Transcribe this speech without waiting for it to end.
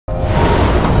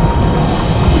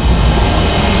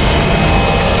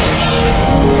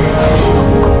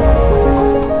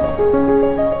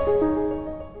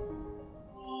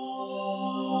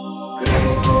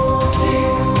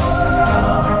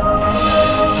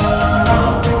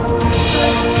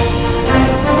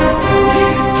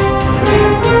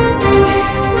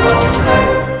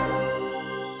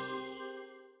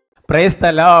Price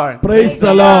the lord, praise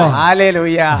the Lord,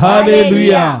 hallelujah,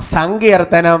 hallelujah.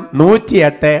 സങ്കീർത്തനം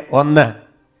 108:1.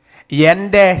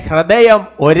 എൻ്റെ ഹൃദയം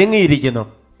ഒരുങ്ങിയിരിക്കുന്നു,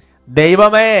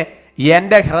 ദൈവമേ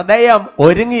എൻ്റെ ഹൃദയം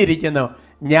ഒരുങ്ങിയിരിക്കുന്നു,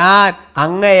 ഞാൻ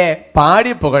അങ്ങയെ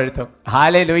പാടി പുകഴ്ത്തും.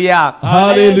 Hallelujah,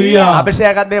 hallelujah.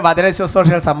 അഭിഷേകത്തെ വചന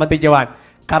ശുശ്രൂഷകൾ സംബന്ധിക്കുവാൻ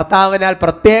കർത്താവിനാൽ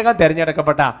പ്രത്യേകം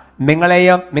തിരഞ്ഞെടുക്കപ്പെട്ട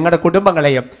നിങ്ങളെയും നിങ്ങളുടെ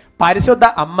കുടുംബങ്ങളെയും പരിശുദ്ധ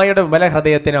അമ്മയുടെ വിമല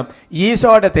ഹൃദയത്തിനും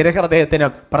ഈശോയുടെ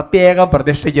തിരുഹൃദയത്തിനും പ്രത്യേകം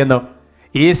പ്രതിഷ്ഠിക്കുന്നു.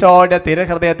 ഈശോയുടെ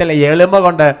തിരുഹൃദയത്തിലെ എളിമ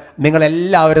കൊണ്ട് നിങ്ങൾ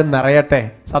എല്ലാവരും നിറയട്ടെ.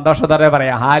 സന്തോഷത്തോടെ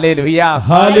പറയാം hallelujah,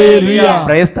 hallelujah,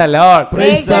 praise the lord,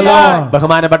 praise the lord.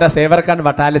 ബഹുമാനപ്പെട്ട സേവർക്കാൻ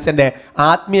വട്ടാലച്ചന്റെ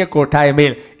ആത്മീയ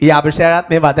കൂട്ടായ്മയിൽ ഈ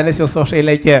അഭിഷേകാത്മീയ വചന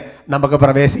ശുശ്രൂഷയിലേക്ക് നമുക്ക്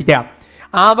പ്രവേശിക്കാം.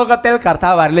 ആമുഖത്തിൽ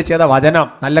കർത്താവ് അരുളി ചെയ്ത വചനം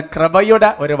നല്ല കൃപയുടെ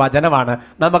ഒരു വചനമാണ്.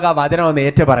 നമുക്ക് ആ വചനം ഒന്ന്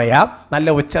ഏറ്റു പറയാം. നല്ല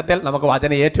ഉച്ചത്തിൽ നമുക്ക്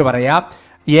വചനം ഏറ്റു പറയാം.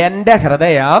 എൻ്റെ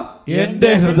ഹൃദയം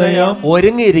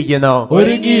ഒരുങ്ങിയിരിക്കുന്നു,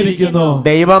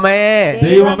 ദൈവമേ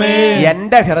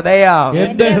എൻ്റെ ഹൃദയം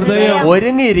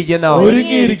ഒരുങ്ങിയിരിക്കുന്നു,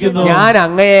 ഞാൻ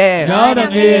അങ്ങയെ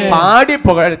പാടി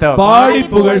പുകഴ്ത്തും.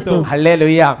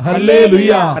 Hallelujah,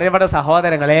 hallelujah. പ്രിയപ്പെട്ട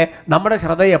സഹോദരങ്ങളെ, നമ്മുടെ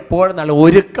ഹൃദയം എപ്പോഴും നല്ല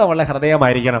ഒരുക്കമുള്ള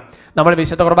ഹൃദയമായിരിക്കണം. നമ്മൾ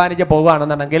വിശുദ്ധ കുർബാനയ്ക്ക്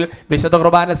പോകുകയാണെന്നുണ്ടെങ്കിൽ വിശുദ്ധ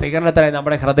കുർബാന സ്വീകരണത്തിനായി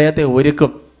നമ്മുടെ ഹൃദയത്തെ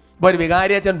ഒരുക്കും. ഇപ്പോൾ ഒരു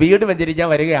വികാരിയച്ഛൻ വീട് വെഞ്ചരിക്കാൻ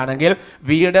വരികയാണെങ്കിൽ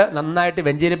വീട് നന്നായിട്ട്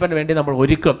വെഞ്ചരിപ്പിന് വേണ്ടി നമ്മൾ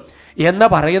ഒരുക്കും. എന്ന്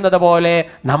പറയുന്നത് പോലെ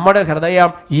നമ്മുടെ ഹൃദയം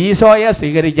ഈശോയെ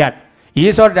സ്വീകരിക്കാൻ,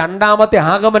 ഈശോ രണ്ടാമത്തെ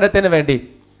ആഗമനത്തിന് വേണ്ടി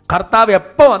കർത്താവ്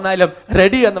എപ്പോൾ വന്നാലും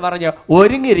റെഡി എന്ന് പറഞ്ഞ്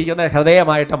ഒരുങ്ങിയിരിക്കുന്ന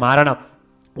ഹൃദയമായിട്ട് മാറണം.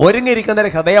 ഒരുങ്ങിയിരിക്കുന്ന ഒരു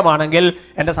ഹൃദയമാണെങ്കിൽ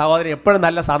എൻ്റെ സഹോദരി എപ്പോഴും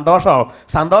നല്ല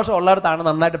സന്തോഷം ഉള്ളിടത്താണ്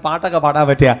നന്നായിട്ട് പാട്ടൊക്കെ പാടാൻ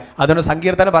പറ്റുക. അതുകൊണ്ട്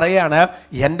സങ്കീർത്തനം പറയുകയാണ്,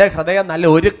 എൻ്റെ ഹൃദയം നല്ല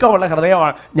ഒരുക്കമുള്ള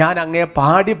ഹൃദയമാണ്, ഞാൻ അങ്ങയെ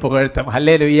പാടി പുകഴ്ത്തും.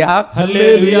 Hallelujah,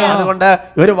 hallelujah. അതുകൊണ്ട്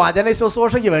ഒരു വചന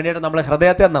ശുശ്രൂഷയ്ക്ക് വേണ്ടിയിട്ട് നമ്മൾ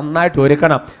ഹൃദയത്തെ നന്നായിട്ട്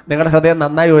ഒരുക്കണം. നിങ്ങളുടെ ഹൃദയം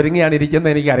നന്നായി ഒരുങ്ങിയാണ്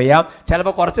ഇരിക്കുന്നത് എനിക്കറിയാം.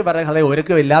 ചിലപ്പോൾ കുറച്ച് പേരുടെ ഹൃദയം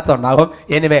ഒരുക്കമില്ലാത്തതുണ്ടാകും.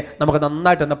 എനിവേ നമുക്ക്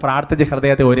നന്നായിട്ടൊന്ന് പ്രാർത്ഥിച്ച്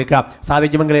ഹൃദയത്തെ ഒരുക്കാം.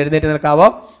 സാധിക്കുമെങ്കിൽ എഴുന്നേറ്റ് നിൽക്കാവോ?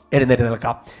 എഴുന്നേറ്റ്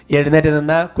നിൽക്കാം. എഴുന്നേറ്റ്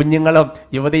നിന്ന് കുഞ്ഞുങ്ങളും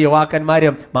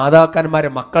യുവാക്കന്മാരും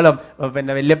മാതാക്കന്മാരും മക്കളും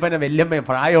പിന്നെ വല്യപ്പനും വല്യമ്മയും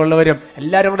പ്രായമുള്ളവരും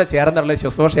എല്ലാവരും കൂടെ ചേർന്നുള്ള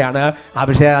ശുശ്രൂഷയാണ്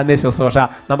അഭിഷേകാന്യ ശുശ്രൂഷ.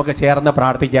 നമുക്ക് ചേർന്ന്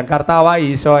പ്രാർത്ഥിക്കാം. കർത്താവായ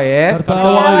ഈശോയെ,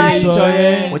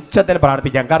 ഉച്ചത്തിൽ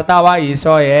പ്രാർത്ഥിക്കാം. കർത്താവായ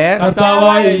ഈശോയെ,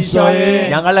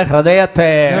 ഞങ്ങളുടെ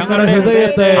ഹൃദയത്തെ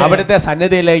അവിടുത്തെ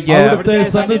സന്നിധിയിലേക്ക്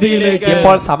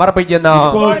ഇപ്പോൾ സമർപ്പിക്കുന്നു.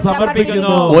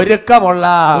 ഒരുക്കമുള്ള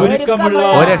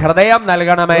ഒരു ഹൃദയം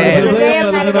നൽകണമേ.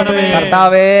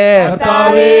 കർത്താവേ,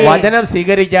 വചനം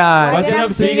സ്വീകരിക്കാൻ,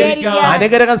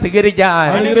 അനുഗ്രഹം സ്വീകരിക്കാൻ,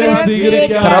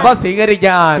 കൃപ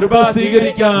സ്വീകരിക്കാൻ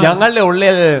ഞങ്ങളുടെ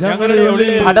ഉള്ളിൽ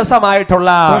തടസ്സമായിട്ടുള്ള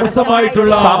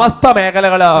സമസ്ത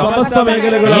മേഖലകളും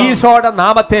ഈശോയുടെ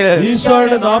നാമത്തിൽ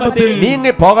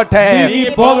നീങ്ങി പോകട്ടെ.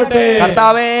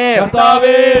 കർത്താവേ,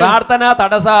 പ്രാർത്ഥനാ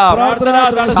തടസ്സം,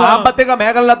 സാമ്പത്തിക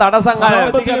മേഖലയിലെ തടസ്സങ്ങൾ,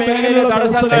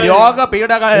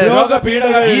 രോഗപീഠകൾ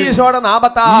ഈശോയുടെ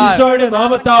നാമത്താൽ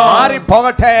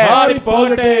മാറിപ്പോകട്ടെ.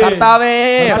 കർത്താവേ,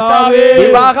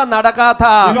 വിവാഹം നടക്കാത്ത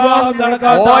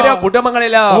ഓരോ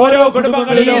കുടുംബങ്ങളിലും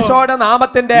ഈശോയുടെ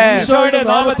നാമത്തിന്റെ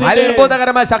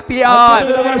അത്ഭുതകരമായ ശക്തിയാൽ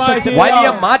വലിയ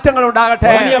മാറ്റങ്ങൾ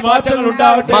ഉണ്ടാകട്ടെ.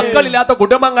 മക്കളില്ലാത്ത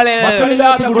കുടുംബങ്ങളിൽ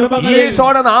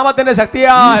ഈശോയുടെ നാമത്തിന്റെ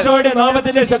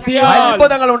ശക്തിയാൽ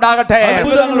അത്ഭുതങ്ങൾ ഉണ്ടാകട്ടെ.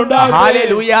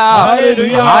 Hallelujah,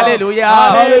 hallelujah.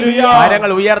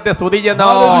 കരങ്ങൾ ഉയർത്തി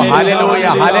സ്തുതിക്കുന്നു. Hallelujah,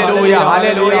 hallelujah,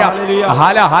 hallelujah.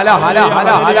 ഹല ഹല ഹല ഹല ഹല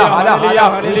ഹല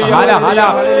ഹല ഹല.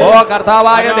 ഓ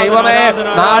കർത്താവായ ദൈവമേ,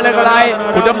 നാളുകളായി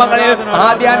കുടുംബങ്ങളിൽ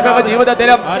ആധ്യാത്മിക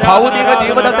ജീവിതത്തിലും ഭൗതിക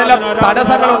ജീവിതത്തിലും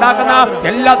തടസ്സങ്ങൾ ഉണ്ടാക്കുന്ന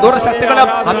എല്ലാ ദുർശക്തികളും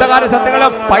അന്ധകാര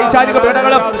ശക്തികളും പൈശാചിക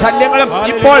പീഡകളും ശല്യങ്ങളും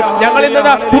ഇപ്പോൾ ഞങ്ങളിൽ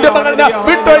നിന്ന് കുടുംബങ്ങളിൽ നിന്ന്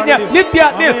വിട്ടൊഴിഞ്ഞ് നിത്യ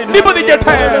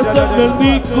നിബന്ധിക്കട്ടെ.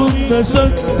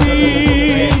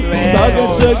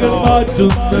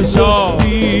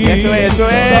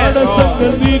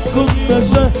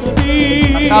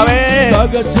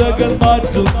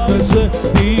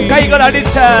 കൈകൾ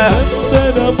അടിച്ച്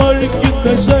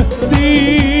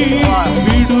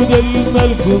വിടുതൽ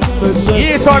നൽകുന്ന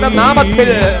ഈശോയുടെ നാമത്തിൽ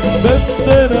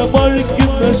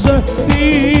ബന്ധനമഴിക്കുന്ന ശക്തി,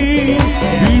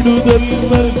 വിടുതൽ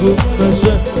നൽകുന്ന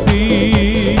ശക്തി.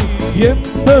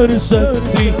 എന്തൊരു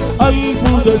ശക്തി,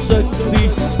 അത്ഭുത ശക്തി,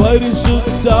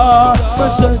 പരിശുദ്ധാത്മ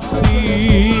ശക്തി.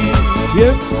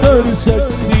 എന്തൊരു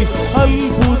ശക്തി,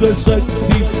 അത്ഭുത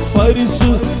ശക്തി,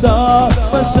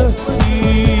 പരിശുദ്ധാത്മ ശക്തി.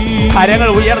 കരങ്ങൾ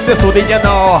ഉയർത്തി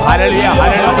സ്തുതിക്കുന്നു. Hallelujah,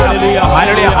 hallelujah,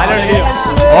 hallelujah, hallelujah.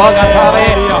 ഓ കർത്താവേ,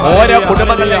 ഓരോ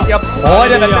കുടുംബങ്ങളിലേക്കും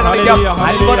ഓരോ വ്യക്തികളിലേക്കും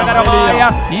അത്ഭുതകരമായ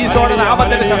ഈശോയുടെ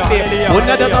നാമത്തിന്റെ ശക്തി,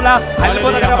 ഉന്നതത്തിലുള്ള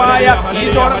അത്ഭുതകരമായ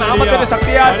ഈശോയുടെ നാമത്തിന്റെ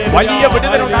ശക്തിയാൽ വലിയ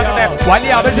വിടുതലുണ്ടാകട്ടെ,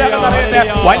 വലിയ അഭിഷേകം നിറയട്ടെ,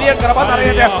 വലിയ കൃപ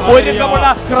നിറയട്ടെ. ഒരുക്കമുള്ള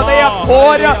ഹൃദയം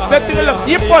ഓരോ വ്യക്തികളിലും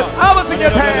ഇപ്പോൾ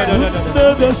ആവസിക്കട്ടെ.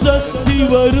 ശക്തി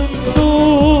വരുന്നു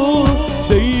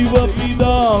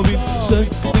ദൈവപിതാവിൻ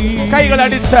ശക്തി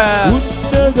കൈകളടിച്ച്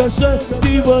ഉന്നത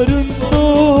ശക്തി വരുന്നു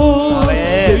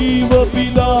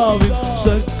ദൈവപിതാവിൻ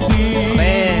ശക്തി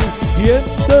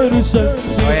എന്തൊരു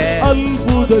ശക്തി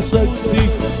അത്ഭുത ശക്തി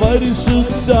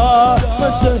പരിശുദ്ധാത്മ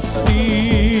ശക്തി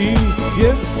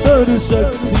എന്തൊരു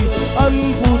ശക്തി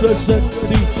അത്ഭുത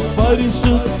ശക്തി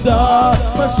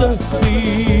പരിശുദ്ധാത്മ ശക്തി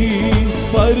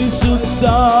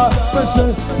പരിശുദ്ധാത്മ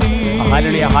ശക്തി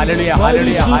hallelujah hallelujah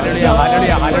hallelujah hallelujah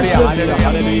hallelujah hallelujah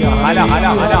hallelujah ഹല ഹല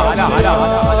ഹല ഹല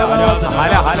ഹല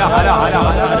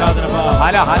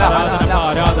ഹല ഹല ഹല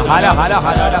ഹല ഹല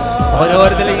ഹല ഹല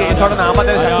ഓരോരുത്തരിലും ഈശോയുടെ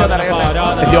നാമത്തിൽ ശക്തി നിറയട്ടെ.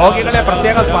 രോഗികളെ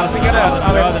പ്രത്യേകം സ്പർശിക്കണേ.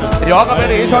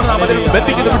 രോഗമേറെ ഈശോയുടെ നാമത്തിൽ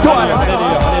ബന്ധിക്കുന്നു വിട്ടുപോകട്ടെ.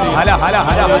 ഹല ഹല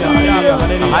ഹല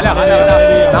ഹല ഹല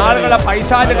നാളുകളെ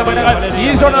പൈശാചിക വിനകൾ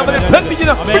ഈശോയുടെ നാമത്തിൽ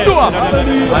ബന്ധിക്കുന്നു വിട്ടുപോകാം.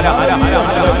 ഹല ഹല ഹല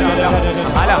ഹല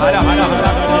ഹല ഹല ഹല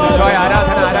ഈശോയെ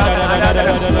ആരാധന ആരാധന ആരാധന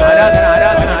ആരാധന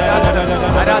ആരാധന ആരാധന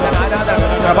ആരാധന ആരാധന.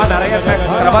 കൃപ നിറയട്ടെ,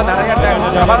 കൃപ നിറയട്ടെ,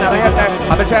 കൃപ നിറയട്ടെ,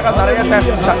 അഭിഷേകം നിറയട്ടെ,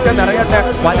 ശക്തി നിറയട്ടെ,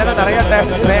 വചനം നിറയട്ടെ,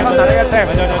 സ്നേഹം നിറയട്ടെ.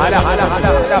 ഹല ഹല ഹല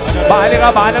ഹല ബാലിക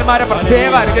ബാലന്മാരെ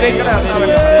പ്രത്യേകം അനുഗ്രഹിക്കണേ.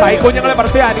 കൈക്കുഞ്ഞുങ്ങളെ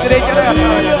പ്രത്യേകം അനുഗ്രഹിക്കണേ.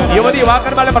 യുവതി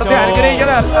യുവാക്കന്മാരെ പ്രത്യേകം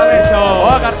അനുഗ്രഹിക്കണേ.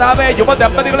 ഓ കർത്താവേ, യുവ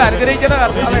ദമ്പതികളെ അനുഗ്രഹിക്കണേ.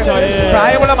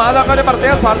 പ്രായമുള്ള മാതാക്കളെ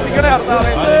പ്രത്യേകം സ്പർശിക്കണേ.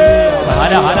 കർത്താവേ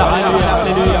ഹല ഹല ഹല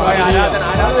ആരാധന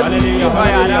ആരാധന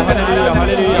ഈശോയെ ആരാധന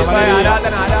ഈശോയെ ആരാധന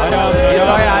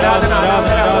ഈശോയെ ആരാധന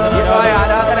ഈശോയെ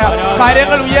ആരാധന.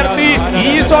 കരങ്ങൾ ഉയർത്തി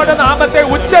ഈശോയുടെ നാമത്തെ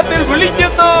ഉച്ചത്തിൽ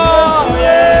വിളിക്കുന്നു.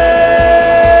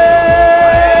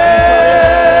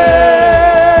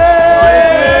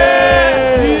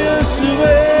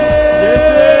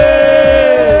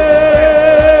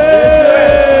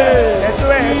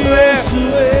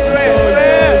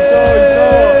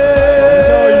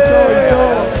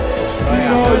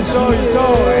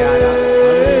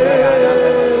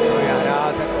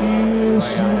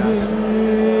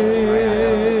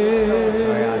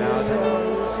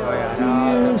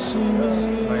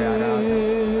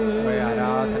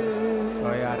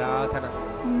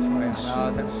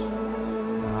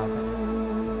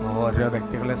 ഓരോ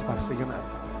വ്യക്തികളെ സ്പർശിക്കണം,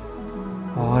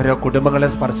 ഓരോ കുടുംബങ്ങളെ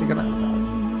സ്പർശിക്കണം.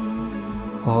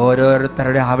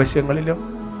 ഓരോരുത്തരുടെ ആവശ്യങ്ങളിലും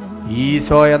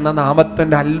ഈശോ എന്ന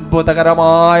നാമത്തിന്റെ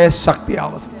അത്ഭുതകരമായ ശക്തി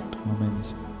ആവസിച്ചു.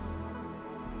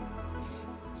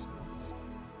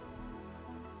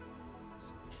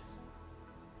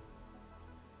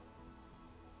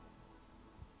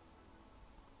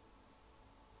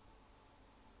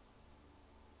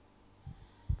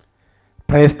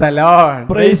 Praise the Lord.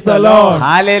 Praise the Lord.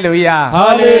 Hallelujah.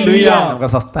 Hallelujah. നമുക്ക്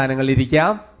സ്വസ്ഥാനങ്ങളിൽ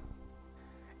ഇരിക്കാം.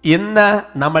 ഇന്ന്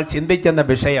നമ്മൾ ചിന്തിക്കുന്ന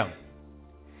വിഷയം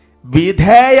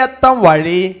വിധേയത്വം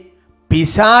വഴി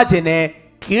പിശാചിനെ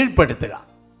കീഴ്പ്പെടുത്തുക.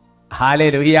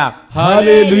 ഹല്ലേലൂയ.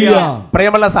 ഹല്ലേലൂയ.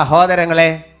 പ്രിയമുള്ള സഹോദരങ്ങളെ,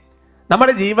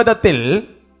 നമ്മുടെ ജീവിതത്തിൽ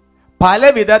പല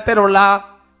വിധത്തിലുള്ള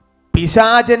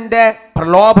പിശാചിന്റെ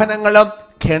പ്രലോഭനങ്ങളും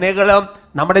കെണികളും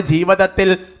നമ്മുടെ ജീവിതത്തിൽ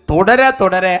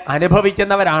തുടരെ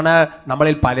അനുഭവിക്കുന്നവരാണ്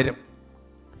നമ്മളിൽ പലരും.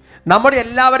 നമ്മുടെ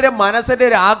എല്ലാവരുടെയും മനസ്സിന്റെ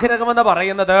ഒരു ആഗ്രഹമെന്ന്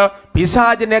പറയുന്നത്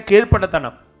പിശാചിനെ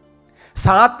കീഴ്പ്പെടുത്തണം,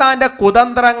 സാത്താന്റെ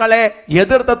കുതന്ത്രങ്ങളെ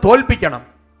എതിർത്ത് തോൽപ്പിക്കണം,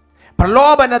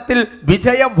 പ്രലോഭനത്തിൽ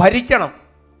വിജയം വരിക്കണം.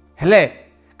 അല്ലേ?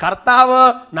 കർത്താവ്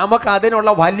നമുക്ക് അതിനുള്ള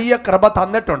വലിയ കൃപ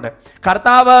തന്നിട്ടുണ്ട്.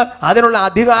 കർത്താവ് അതിനുള്ള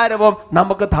അധികാരവും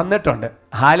നമുക്ക് തന്നിട്ടുണ്ട്.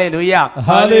 ഹല്ലേലൂയ.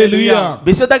 ഹല്ലേലൂയ.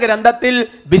 വിശുദ്ധ ഗ്രന്ഥത്തിൽ,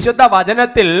 വിശുദ്ധ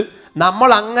വചനത്തിൽ നമ്മൾ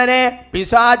അങ്ങനെ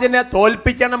പിശാചിനെ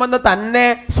തോൽപ്പിക്കണമെന്ന് തന്നെ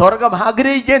സ്വർഗം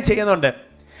ആഗ്രഹിക്കുകയും ചെയ്യുന്നുണ്ട്.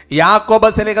 യാക്കോബ്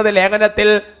സ്ലീഹ ലേഖനത്തിൽ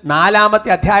 4-ാമത്തെ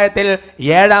അധ്യായത്തിൽ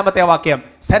 7-ാമത്തെ വാക്യം,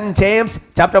 സെന്റ് ജെയിംസ്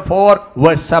ചാപ്റ്റർ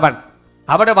 4:7,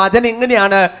 അവിടെ വചനം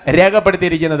ഇങ്ങനെയാണ്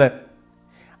രേഖപ്പെടുത്തിയിരിക്കുന്നത്: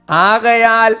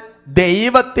 ആകയാൽ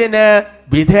ദൈവത്തിന്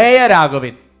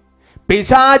വിധേയരാകുവിൻ,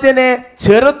 പിശാചിനെ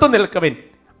ചെറുത്തു നിൽക്കുവിൻ,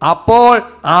 അപ്പോൾ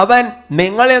അവൻ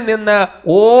നിങ്ങളിൽ നിന്ന്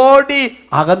ഓടി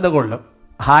അകന്നുകൊള്ളും.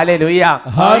 ഹല്ലേലൂയ.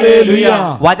 ഹല്ലേലൂയ.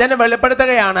 വചനം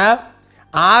വെളിപ്പെടുത്തുകയാണ്,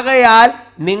 ആകയാൽ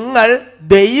നിങ്ങൾ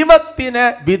ദൈവത്തിന്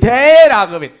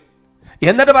വിധേയരാകുവിൻ.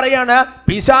 എന്നിട്ട് പറയാണ്,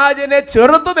 പിശാചിനെ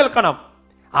ചെറുത്തു നിൽക്കണം,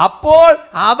 അപ്പോൾ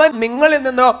അവൻ നിങ്ങളിൽ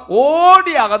നിന്ന്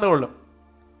ഓടി അകന്നുകൊള്ളും.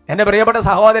 എൻ്റെ പ്രിയപ്പെട്ട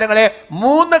സഹോദരങ്ങളെ,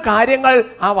 3 കാര്യങ്ങൾ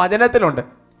ആ വചനത്തിലുണ്ട്.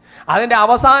 അതിൻ്റെ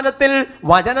അവസാനത്തിൽ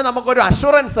വചനം നമുക്കൊരു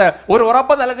അഷുറൻസ്, ഒരു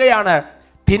ഉറപ്പ് നൽകുകയാണ്.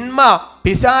 തിന്മ,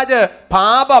 പിശാച്,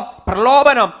 പാപം,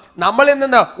 പ്രലോഭനം നമ്മളിൽ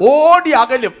നിന്ന് ഓടി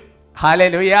അകലും.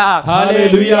 ഹല്ലേലൂയ.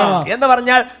 ഹല്ലേലൂയ. എന്ന്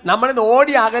പറഞ്ഞാൽ നമ്മളിൽ നിന്ന്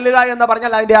ഓടി അകലുക എന്ന്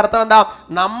പറഞ്ഞാൽ അതിന്റെ അർത്ഥം എന്താ?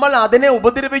 നമ്മൾ അതിനെ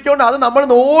ഉപദ്രവിച്ചുകൊണ്ട് അത് നമ്മൾ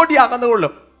ഓടി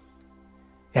അകന്നുകൊള്ളും.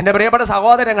 എൻ്റെ പ്രിയപ്പെട്ട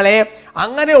സഹോദരങ്ങളെ,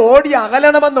 അങ്ങനെ ഓടി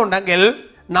അകലണമെന്നുണ്ടെങ്കിൽ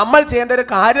നമ്മൾ ചെയ്യേണ്ട ഒരു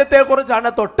കാര്യത്തെക്കുറിച്ചാണ്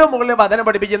തൊട്ട് മുകളിൽ വചനം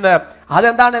പഠിപ്പിക്കുന്നത്.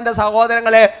 അതെന്താണ് എൻ്റെ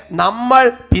സഹോദരങ്ങളെ? നമ്മൾ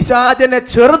പിശാചിനെ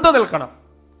ചെറുത്തു നിൽക്കണം.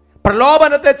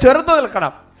 പ്രലോഭനത്തെ ചെറുത്തു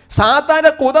നിൽക്കണം.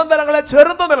 സാത്താന്റെ കുതന്ത്രങ്ങളെ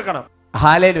ചെറുത്തു നിൽക്കണം.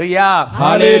 Hallelujah,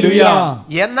 hallelujah.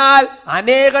 എന്നാൽ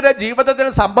അനേകരുടെ ജീവിതത്തിൽ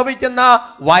സംഭവിക്കുന്ന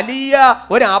വലിയ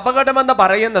ഒരു അപകടമെന്ന്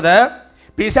പറയുന്നത്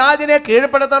പിശാചിനെ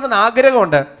കീഴ്പ്പെടുത്തണമെന്ന്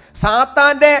ആഗ്രഹമുണ്ട്.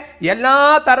 സാത്താന്റെ എല്ലാ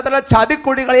തരത്തിലുള്ള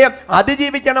ചതിക്കുഴികളെയും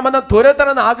അതിജീവിക്കണമെന്ന്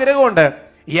തുരത്തണമെന്ന് ആഗ്രഹമുണ്ട്.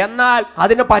 എന്നാൽ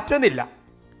അതിന് പറ്റുന്നില്ല,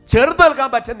 ചെറുത്ത് നിൽക്കാൻ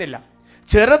പറ്റുന്നില്ല.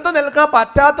 ചെറുത്ത് നിൽക്കാൻ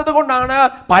പറ്റാത്തത് കൊണ്ടാണ്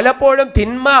പലപ്പോഴും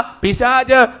തിന്മ,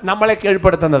 പിശാച് നമ്മളെ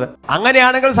കീഴ്പ്പെടുത്തുന്നത്.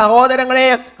 അങ്ങനെയാണെങ്കിൽ സഹോദരങ്ങളെ,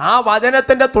 ആ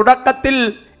വചനത്തിന്റെ തുടക്കത്തിൽ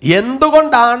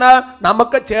എന്തുകൊണ്ടാണ്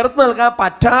നമുക്ക് ചേർത്ത് നിൽക്കാൻ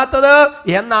പറ്റാത്തത്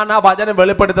എന്നാണ് ആ വചനം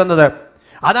വെളിപ്പെടുത്തുന്നത്.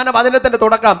 അതാണ് വചനത്തിന്റെ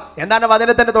തുടക്കം. എന്താണ്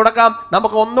വചനത്തിന്റെ തുടക്കം?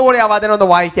 നമുക്ക് ഒന്നുകൂടി ആ വചനം ഒന്ന്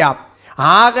വായിക്കാം.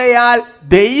 ആകയാൽ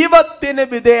ദൈവത്തിന്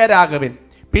വിധേയരാകുവിൻ,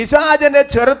 പിശാചനെ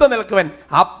ചെറുത്ത് നിൽക്കുവൻ,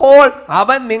 അപ്പോൾ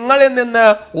അവൻ നിങ്ങളിൽ നിന്ന്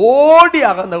ഓടി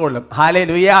അകന്നുകൊള്ളും.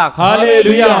 Hallelujah,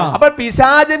 hallelujah. അപ്പോൾ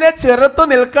പിശാചനെ ചെറുത്ത്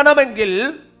നിൽക്കണമെങ്കിൽ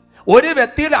ഒരു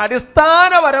വ്യക്തിയുടെ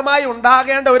അടിസ്ഥാനപരമായി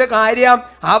ഉണ്ടാകേണ്ട ഒരു കാര്യം,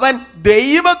 അവൻ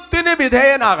ദൈവത്തിന്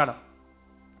വിധേയനാകണം.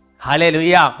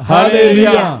 Hallelujah,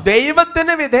 hallelujah.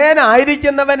 ദൈവത്തിന്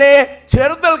വിധേയനായിരിക്കുന്നവനെ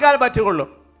ചെറുത്ത് നിൽക്കാൻ പറ്റുള്ളൂ.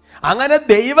 അങ്ങനെ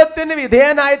ദൈവത്തിന്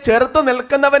വിധേയനായി ചെറുത്ത്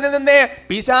നിൽക്കുന്നവനിൽ നിന്ന്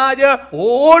പിശാച്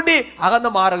ഓടി അകന്ന്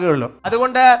മാറുകയുള്ളൂ.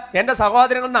 അതുകൊണ്ട് എൻ്റെ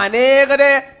സഹോദരങ്ങളിൽ നിന്ന് അനേകരെ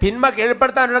തിന്മ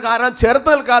കീഴ്പ്പെടുത്താനുള്ള കാരണം ചെറുത്ത്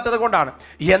നിൽക്കാത്തത് കൊണ്ടാണ്.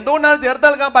 എന്തുകൊണ്ടാണ് ചെറുത്ത്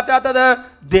നിൽക്കാൻ പറ്റാത്തത്?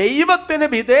 ദൈവത്തിന്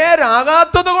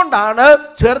വിധേയരാകാത്തത് കൊണ്ടാണ്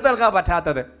ചെറുത്ത് നിൽക്കാൻ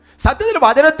പറ്റാത്തത്. സത്യത്തിൽ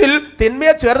വചനത്തിൽ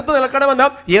തിന്മയെ ചെറുത്ത്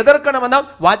നിൽക്കണമെന്നും എതിർക്കണമെന്നും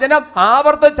വചനം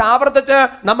ആവർത്തിച്ച്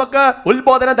നമുക്ക്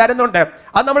ഉത്ബോധനം തരുന്നുണ്ട്.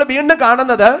 അത് നമ്മൾ വീണ്ടും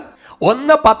കാണുന്നത്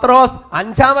 1 പത്രോസ്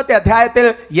 5-ാമത്തെ അധ്യായത്തിൽ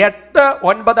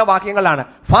 8-9 വാക്യങ്ങളാണ്.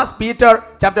 First Peter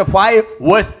chapter 5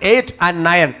 verse 8 and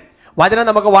 9 വചനം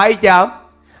നമുക്ക് വായിക്കാം.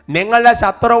 നിങ്ങളുടെ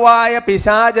ശത്രുവായ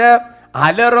പിശാച്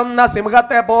അലറുന്ന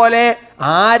സിംഹത്തെ പോലെ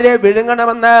ആരെ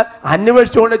വിഴുങ്ങണമെന്ന്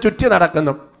അന്വേഷിച്ചുകൊണ്ട് ചുറ്റി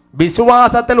നടക്കുന്നു.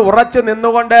 വിശ്വാസത്തിൽ ഉറച്ചു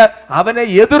നിന്നുകൊണ്ട് അവനെ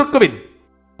എതിർക്കുവിൻ.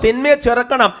 തിന്മയെ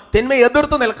ചെറുക്കണം, തിന്മയെ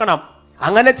എതിർത്ത് നിൽക്കണം.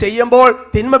 അങ്ങനെ ചെയ്യുമ്പോൾ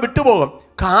തിന്മ വിട്ടുപോകും.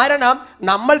 കാരണം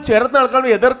നമ്മൾ ചെറുത്ത് നിൽക്കണം,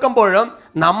 എതിർക്കുമ്പോഴും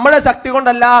നമ്മുടെ ശക്തി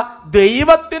കൊണ്ടല്ല,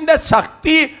 ദൈവത്തിന്റെ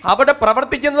ശക്തി അവിടെ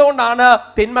പ്രവർത്തിക്കുന്നത് കൊണ്ടാണ്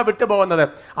തിന്മ വിട്ടുപോകുന്നത്.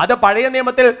 അത് പഴയ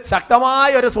നിയമത്തിൽ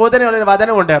ശക്തമായ ഒരു സൂചനയുള്ള ഒരു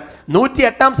വചനമുണ്ട്.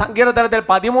 108-ാം സങ്കീർത്തനത്തിൽ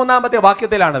 13-ാമത്തെ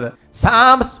വാക്യത്തിലാണത്.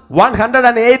 സാംസ്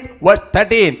 108 വേഴ്സ്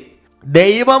 13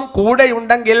 ദൈവം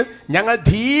കൂടെയുണ്ടെങ്കിൽ ഞങ്ങൾ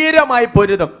ധീരമായി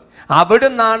പൊരുതും,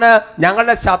 അവിടുന്നാണ്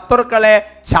ഞങ്ങളുടെ ശത്രുക്കളെ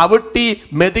ചവിട്ടി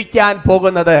മെതിക്കാൻ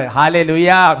പോകുന്നത്. Hallelujah,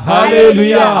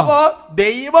 hallelujah. അപ്പോ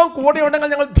ദൈവം കൂടെ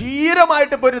ഉണ്ടെങ്കിൽ ഞങ്ങൾ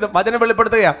ധീരമായിട്ട് പൊരുതും. വചനം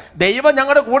വെളിപ്പെടുത്തുക, ദൈവം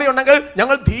ഞങ്ങളുടെ കൂടെ ഉണ്ടെങ്കിൽ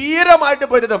ഞങ്ങൾ ധീരമായിട്ട്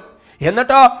പൊരുതും.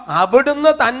 എന്നിട്ടോ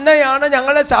അവിടുന്ന് തന്നെയാണ്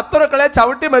ഞങ്ങളുടെ ശത്രുക്കളെ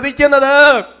ചവിട്ടി മെതിക്കുന്നത്.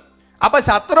 അപ്പൊ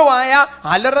ശത്രുവായ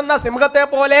അലറുന്ന സിംഹത്തെ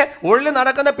പോലെ ഉള്ളിൽ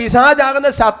നടക്കുന്ന പിശാചാകുന്ന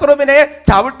ശത്രുവിനെ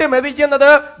ചവിട്ടി മെതിക്കുന്നത്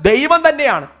ദൈവം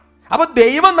തന്നെയാണ്. അപ്പൊ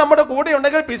ദൈവം നമ്മുടെ കൂടെ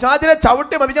ഉണ്ടെങ്കിൽ പിശാചിനെ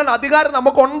ചവിട്ടി മതിക്കാനുള്ള അധികാരം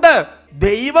നമുക്കുണ്ട്.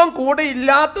 ദൈവം കൂടെ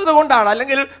ഇല്ലാത്തത് കൊണ്ടാണ്,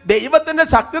 അല്ലെങ്കിൽ ദൈവത്തിന്റെ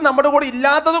ശക്തി നമ്മുടെ കൂടെ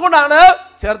ഇല്ലാത്തത് കൊണ്ടാണ്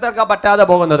ചേർത്തെടുക്കാൻ പറ്റാതെ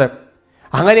പോകുന്നത്.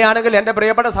 അങ്ങനെയാണെങ്കിൽ എൻ്റെ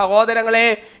പ്രിയപ്പെട്ട സഹോദരങ്ങളെ,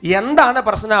 എന്താണ്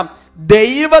പ്രശ്നം?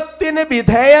 ദൈവത്തിന്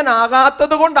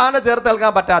വിധേയനാകാത്തത് കൊണ്ടാണ്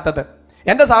ചേർത്തെടുക്കാൻ പറ്റാത്തത്.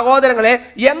 എൻ്റെ സഹോദരങ്ങളെ,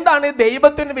 എന്താണ് ഈ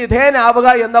ദൈവത്തിന് വിധേയനാവുക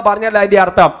എന്ന് പറഞ്ഞാൽ അതിൻ്റെ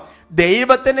അർത്ഥം?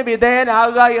 ദൈവത്തിന്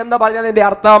വിധേയനാവുക എന്ന് പറഞ്ഞാൽ അതിന്റെ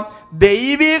അർത്ഥം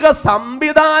ദൈവിക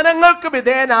സംവിധാനങ്ങൾക്ക്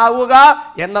വിധേയനാവുക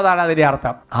എന്നതാണ് അതിന്റെ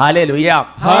അർത്ഥം. Hallelujah,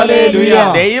 hallelujah.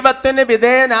 ദൈവത്തിന്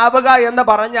വിധേയനാവുക എന്ന്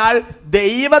പറഞ്ഞാൽ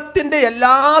ദൈവത്തിന്റെ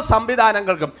എല്ലാ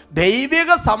സംവിധാനങ്ങൾക്കും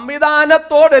ദൈവിക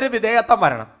സംവിധാനത്തോടൊരു വിധേയത്വം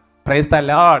വരണം. Price the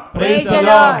lord. Praise the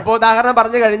Lord. ഇപ്പോൾ ഉദാഹരണം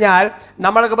പറഞ്ഞു കഴിഞ്ഞാൽ,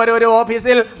 നമ്മൾക്ക് ഒരു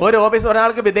ഓഫീസിൽ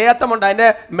ഒരാൾക്ക് വിധേയത്വമുണ്ട്, അതിന്റെ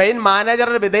മെയിൻ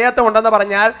മാനേജറുടെ വിധേയത്വം ഉണ്ടെന്ന്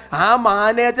പറഞ്ഞാൽ ആ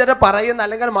മാനേജർ പറയുന്ന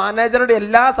അല്ലെങ്കിൽ മാനേജറുടെ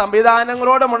എല്ലാ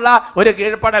സംവിധാനങ്ങളോടുമുള്ള ഒരു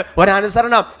കീഴ്പ്പെടൽ, ഒരു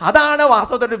അനുസരണം, അതാണ്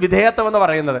വാസ്തവത്തിൽ വിധേയത്വം എന്ന്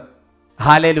പറയുന്നത്.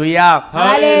 Hallelujah,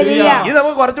 hallelujah. ഇത്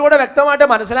നമുക്ക് കുറച്ചുകൂടെ വ്യക്തമായിട്ട്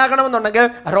മനസ്സിലാക്കണമെന്നുണ്ടെങ്കിൽ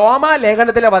റോമാ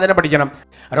ലേഖനത്തിലെ വചനം പഠിക്കണം.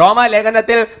 റോമാ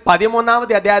ലേഖനത്തിൽ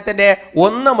 13-ാമത്തെ അധ്യായത്തിന്റെ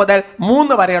 1 മുതൽ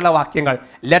 3 വരെയുള്ള വാക്യങ്ങൾ.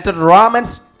 Letter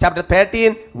romance chapter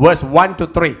 13 verse 1 to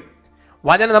 3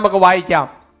 വചനം നമുക്ക് വായിക്കാം.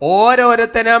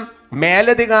 ഓരോരുത്തരും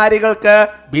മേലധികാരികൾക്ക്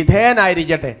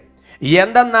വിധേയനായിരിക്കട്ടെ,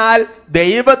 എന്തെന്നാൽ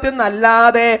ദൈവത്തിൽ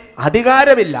നിന്നല്ലാതെ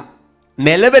അധികാരമില്ല.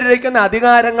 നിലവിലിരിക്കുന്ന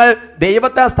അധികാരങ്ങൾ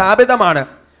ദൈവത്താൽ സ്ഥാപിതമാണ്.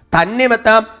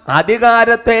 തന്നിമിത്തം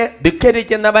അധികാരത്തെ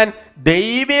ധിക്കരിക്കുന്നവൻ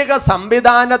ദൈവിക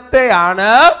സംവിധാനത്തെയാണ്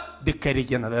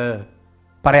ധിക്കരിക്കുന്നത്.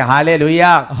 പറയാം hallelujah,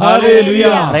 hallelujah.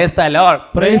 Praise the lord.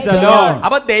 Praise the Lord.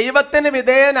 അപ്പൊ ദൈവത്തിന്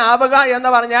വിധേയനാവുക എന്ന്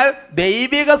പറഞ്ഞാൽ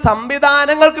ദൈവിക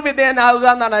സംവിധാനങ്ങൾക്ക് വിധേയനാവുക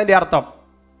എന്നാണ് അതിന്റെ അർത്ഥം.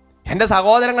 എൻ്റെ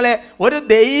സഹോദരങ്ങളെ, ഒരു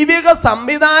ദൈവിക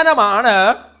സംവിധാനമാണ്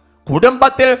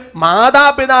കുടുംബത്തിൽ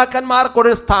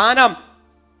മാതാപിതാക്കന്മാർക്കൊരു സ്ഥാനം,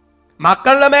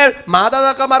 മക്കളുടെ മേൽ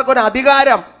മാതാപിതാക്കന്മാർക്കൊരു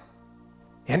അധികാരം.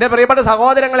 എൻ്റെ പ്രിയപ്പെട്ട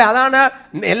സഹോദരങ്ങളെ, അതാണ്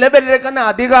നിലവിലിരിക്കുന്ന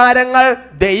അധികാരങ്ങൾ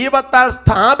ദൈവത്താൽ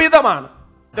സ്ഥാപിതമാണ്.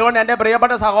 അതുകൊണ്ട് എൻ്റെ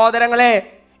പ്രിയപ്പെട്ട സഹോദരങ്ങളെ,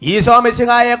 ഈശോ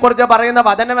മിശിഹായെ കുറിച്ച് പറയുന്ന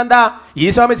വചനം എന്താ?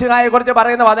 ഈശോ മിശിഹായെ കുറിച്ച്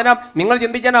പറയുന്ന വചനം നിങ്ങൾ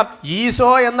ചിന്തിക്കണം.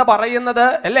 ഈശോ എന്ന് പറയുന്നത്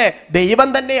അല്ലേ ദൈവം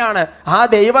തന്നെയാണ്. ആ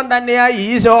ദൈവം തന്നെയായി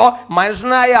ഈശോ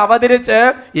മനുഷ്യനായി അവതരിച്ച്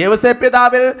യൗസേപ്പ്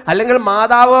പിതാവിൽ അല്ലെങ്കിൽ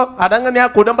മാതാവ് അടങ്ങുന്ന ആ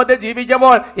കുടുംബത്തിൽ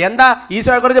ജീവിക്കുമ്പോൾ എന്താ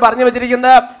ഈശോയെ കുറിച്ച് പറഞ്ഞു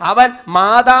വെച്ചിരിക്കുന്നത്? അവൻ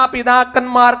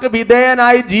മാതാപിതാക്കന്മാർക്ക്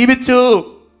വിധേയനായി ജീവിച്ചു.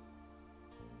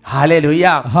 ഹല്ലേലൂയ.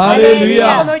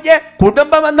 നോക്കിയേ,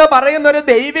 കുടുംബം എന്ന് പറയുന്ന ഒരു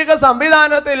ദൈവിക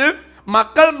സംവിധാനത്തിൽ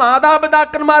മക്കൾ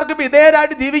മാതാപിതാക്കന്മാർക്ക്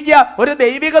വിധേയരായിട്ട് ജീവിക്കുക ഒരു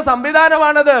ദൈവിക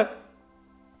സംവിധാനമാണത്.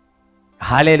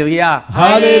 ഹല്ലേലൂയ.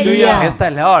 Praise the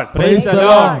Lord.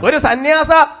 ഒരു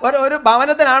സന്യാസ ഒരു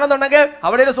ഭവനത്തിനാണെന്നുണ്ടെങ്കിൽ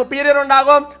അവിടെ ഒരു സുപ്പീരിയർ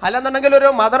ഉണ്ടാകും, അല്ലെന്നുണ്ടെങ്കിൽ ഒരു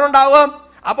മദർ ഉണ്ടാകും.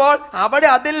 അപ്പോൾ അവിടെ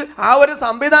അതിൽ ആ ഒരു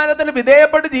സംവിധാനത്തിന്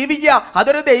വിധേയപ്പെട്ട് ജീവിക്കുക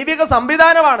അതൊരു ദൈവിക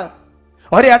സംവിധാനമാണ്.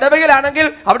 ഒരു ഇടവകയിലാണെങ്കിൽ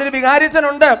അവിടെ ഒരു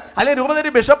വികാരിച്ചനുണ്ട്, അല്ലെങ്കിൽ രൂപതയിൽ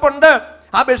ബിഷപ്പുണ്ട്,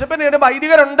 ആ ബിഷപ്പിന് ഒരു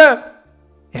വൈദികരുണ്ട്.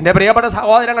 എന്റെ പ്രിയപ്പെട്ട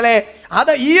സഹോദരങ്ങളെ,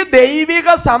 അത് ഈ ദൈവിക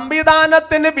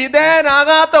സംവിധാനത്തിന്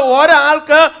വിധേയനാകാത്ത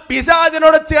ഒരാൾക്ക്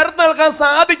പിശാചിനോട് ചേർത്ത് നിൽക്കാൻ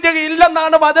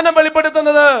സാധിക്കുകയില്ലെന്നാണ് വചനം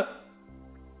വെളിപ്പെടുത്തുന്നത്.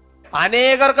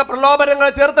 അനേകർക്ക് പ്രലോഭനങ്ങൾ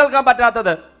ചേർത്ത് നിൽക്കാൻ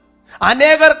പറ്റാത്തത്,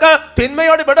 അനേകർക്ക്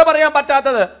തിന്മയോട് വിട പറയാൻ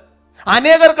പറ്റാത്തത്,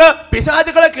 അനേകർക്ക്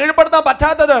പിശാചുകളെ കീഴ്പ്പെടുത്താൻ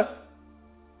പറ്റാത്തത്,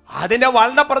 അതിന്റെ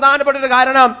വളരെ പ്രധാനപ്പെട്ട ഒരു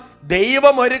കാരണം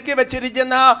ദൈവം ഒരുക്കി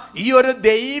വെച്ചിരിക്കുന്ന ഈ ഒരു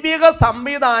ദൈവിക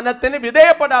സംവിധാനത്തിന്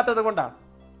വിധേയപ്പെടാത്തത് കൊണ്ടാണ്.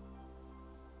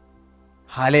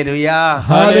 ഹല്ലേലൂയ.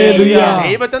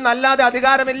 ദൈവത്തിന് അല്ലാതെ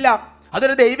അധികാരമില്ല,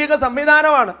 അതൊരു ദൈവിക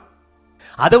സംവിധാനമാണ്.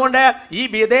 അതുകൊണ്ട് ഈ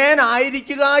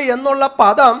വിധേയനായിരിക്കുക എന്നുള്ള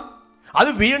പദം അത്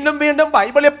വീണ്ടും വീണ്ടും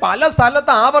ബൈബിളിൽ പല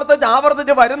സ്ഥലത്ത്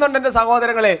ആവർത്തിച്ച് വരുന്നുണ്ട്. എൻ്റെ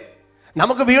സഹോദരങ്ങളെ,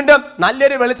 നമുക്ക് വീണ്ടും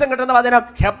നല്ലൊരു വെളിച്ചം കിട്ടുന്ന വചനം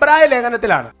ഹെബ്രായ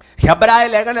ലേഖനത്തിലാണ്. ഹെബ്രായ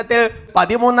ലേഖനത്തിൽ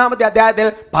 13-ാമത്തെ അധ്യായത്തിൽ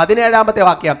 17-ാമത്തെ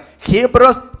വാക്യം,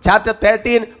 ഹീബ്രൂസ് ചാപ്റ്റർ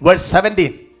 13:17.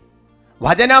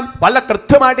 വചനം വളരെ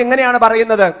കൃത്യമായിട്ട് ഇങ്ങനെയാണ്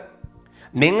പറയുന്നത്: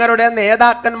 നിങ്ങളുടെ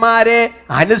നേതാക്കന്മാരെ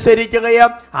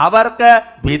അനുസരിക്കുകയും അവർക്ക്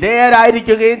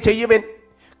വിധേയരായിരിക്കുകയും ചെയ്യുവിൻ.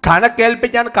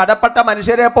 കണക്കേൽപ്പിക്കാൻ കടപ്പെട്ട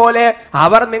മനുഷ്യരെ പോലെ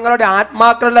അവർ നിങ്ങളുടെ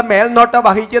ആത്മാക്കളുടെ മേൽനോട്ടം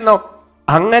വഹിക്കുന്നു.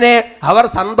 അങ്ങനെ അവർ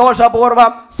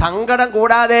സന്തോഷപൂർവ്വം സങ്കടം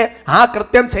കൂടാതെ ആ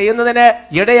കൃത്യം ചെയ്യുന്നതിന്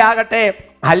ഇടയാകട്ടെ,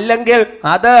 അല്ലെങ്കിൽ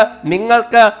അത്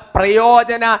നിങ്ങൾക്ക്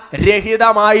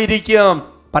പ്രയോജനരഹിതമായിരിക്കും.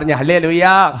 പറഞ്ഞ ഹല്ലേലൂയ.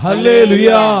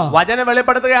 വചനം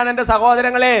വെളിപ്പെടുത്തുകയാണ് എൻ്റെ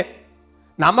സഹോദരങ്ങളെ.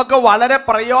 നമുക്ക് വളരെ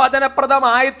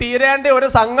പ്രയോജനപ്രദമായി തീരേണ്ട ഒരു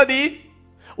സംഗതി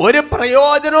ഒരു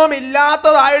പ്രയോജനവും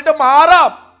ഇല്ലാത്തതായിട്ട്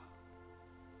മാറാം.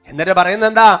 എന്നിട്ട് പറയുന്നത്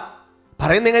എന്താ?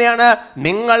 പറയുന്നത് ഇങ്ങനെയാണ്: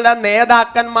 നിങ്ങളുടെ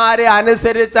നേതാക്കന്മാരെ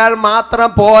അനുസരിച്ചാൽ മാത്രം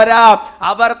പോരാ,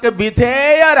 അവർക്ക്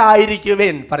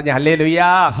വിധേയരായിരിക്കുവിൻ. പറഞ്ഞ ഹല്ലേലൂയ.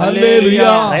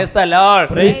 Praise the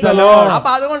Lord. അപ്പൊ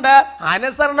അതുകൊണ്ട്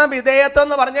അനുസരണ വിധേയത്വം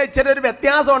എന്ന് പറഞ്ഞ ഇച്ചിരി ഒരു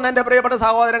വ്യത്യാസമുണ്ട് എൻ്റെ പ്രിയപ്പെട്ട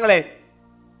സഹോദരങ്ങളെ.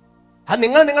 അത്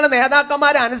നിങ്ങളുടെ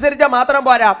നേതാക്കന്മാരെ അനുസരിച്ചാൽ മാത്രം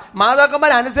പോരാ,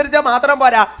 മാതാക്കന്മാരെ അനുസരിച്ചാൽ മാത്രം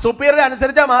പോരാ, സുപ്പീരിയറെ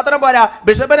അനുസരിച്ചാൽ മാത്രം പോരാ,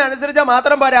 ബിഷപ്പിനെ അനുസരിച്ചാൽ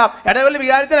മാത്രം പോരാ, ഇടവകയിൽ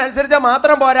വികാരത്തിന് അനുസരിച്ചാൽ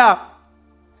മാത്രം പോരാ,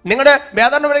 നിങ്ങളുടെ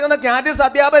വേദന പഠിക്കുന്ന ക്യാൻറ്റീൻസ്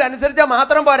അധ്യാപകർ അനുസരിച്ചാൽ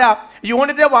മാത്രം പോരാ,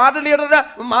 യൂണിറ്റ് വാർഡ് ലീഡറുടെ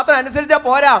മാത്രം അനുസരിച്ചാൽ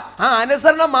പോരാ. ആ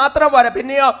അനുസരണം മാത്രം പോരാ,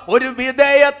 പിന്നെയോ ഒരു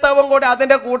വിധേയത്വവും കൂടെ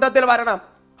അതിന്റെ കൂട്ടത്തിൽ വരണം.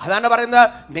 അതാണ് പറയുന്നത്,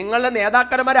 നിങ്ങളുടെ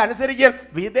നേതാക്കന്മാരെ അനുസരിക്കും,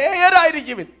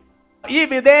 വിധേയരായിരിക്കും. ഈ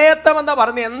വിധേയത്വം എന്ന്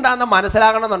പറഞ്ഞ് എന്താണെന്ന്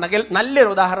മനസ്സിലാകണം എന്നുണ്ടെങ്കിൽ നല്ലൊരു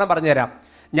ഉദാഹരണം പറഞ്ഞുതരാം.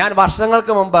 ഞാൻ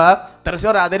വർഷങ്ങൾക്ക് മുമ്പ്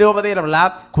തൃശ്ശൂർ അതിരൂപതയിലുള്ള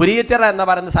കുരിയച്ചിറ എന്ന്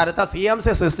പറയുന്ന സ്ഥലത്ത് CMC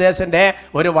സിസ്റ്റേഴ്സിന്റെ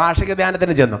ഒരു വാർഷിക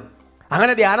ധ്യാനത്തിന് ചെന്നു.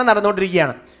 അങ്ങനെ ധ്യാനം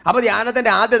നടന്നുകൊണ്ടിരിക്കുകയാണ്. അപ്പോൾ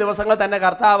ധ്യാനത്തിൻ്റെ ആദ്യ ദിവസങ്ങൾ തന്നെ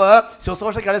കർത്താവ്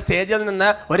ശുശ്രൂഷയ്ക്കുള്ള സ്റ്റേജിൽ നിന്ന്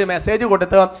ഒരു മെസ്സേജ്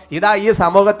കൊടുത്തു. ഇതാ ഈ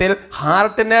സമൂഹത്തിൽ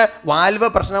ഹാർട്ടിന് വാൽവ്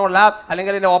പ്രശ്നമുള്ള,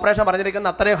 അല്ലെങ്കിൽ ഇതിൻ്റെ ഓപ്പറേഷൻ പറഞ്ഞിരിക്കുന്ന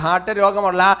അത്രയും ഹാർട്ട്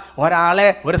രോഗമുള്ള ഒരാളെ,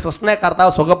 ഒരു സിസ്റ്ററിനെ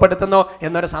കർത്താവ് സുഖപ്പെടുത്തുന്നു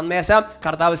എന്നൊരു സന്ദേശം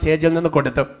കർത്താവ് സ്റ്റേജിൽ നിന്ന്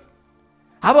കൊടുത്തു.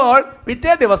 അപ്പോൾ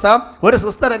പിറ്റേ ദിവസം ഒരു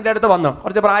സിസ്റ്റർ എൻ്റെ അടുത്ത് വന്നു.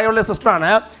 കുറച്ച് പ്രായമുള്ള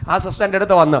സിസ്റ്ററാണ്. ആ സിസ്റ്റർ എൻ്റെ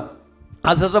അടുത്ത് വന്നു.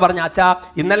 ആ സിസ്റ്റർ പറഞ്ഞു, അച്ഛാ,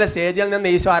 ഇന്നലെ സ്റ്റേജിൽ നിന്ന്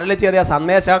ഈശോ അരുളി ചെയ്ത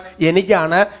സന്ദേശം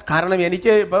എനിക്കാണ്. കാരണം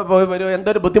എനിക്ക് ഒരു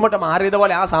എന്തൊരു ബുദ്ധിമുട്ട്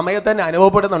മാറിയതുപോലെ ആ സമയത്ത് തന്നെ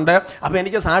അനുഭവപ്പെടുന്നുണ്ട്. അപ്പോൾ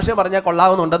എനിക്ക് സാക്ഷ്യം പറഞ്ഞാൽ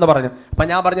കൊള്ളാവുന്നുണ്ടെന്ന് പറഞ്ഞു. അപ്പം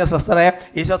ഞാൻ പറഞ്ഞു, സിസ്റ്ററെ,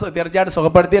 ഈശോ തീർച്ചയായിട്ടും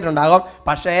സുഖപ്പെടുത്തിയിട്ടുണ്ടാകും.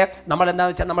 പക്ഷേ നമ്മൾ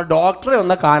എന്താണെന്ന് വെച്ചാൽ നമ്മൾ ഡോക്ടറെ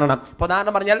ഒന്ന് കാണണം. ഇപ്പോൾ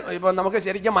ഉദാഹരണം പറഞ്ഞാൽ ഇപ്പോൾ നമുക്ക്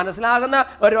ശരിക്കും മനസ്സിലാകുന്ന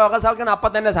ഒരു രോഗസൗഖ്യം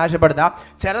അപ്പം തന്നെ സാക്ഷ്യപ്പെടുത്താം.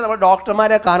 ചില നമ്മൾ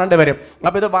ഡോക്ടർമാരെ കാണേണ്ടി വരും.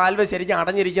 അപ്പോൾ ഇത് വാൽവ് ശരിക്കും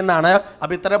അടഞ്ഞിരിക്കുന്നതാണ്,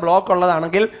 അപ്പോൾ ഇത്ര ബ്ലോക്ക്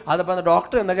ഉള്ളതാണെങ്കിൽ അതിപ്പോൾ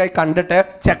ഡോക്ടർ എന്നൊക്കെ കണ്ടിട്ട്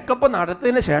ചെക്കപ്പ്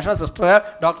നടത്തിയതിന് ശേഷം സിസ്റ്റർ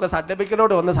ഡോക്ടർ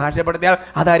സർട്ടിഫിക്കറ്റോട് ഒന്ന് സാക്ഷ്യപ്പെടുത്തിയാൽ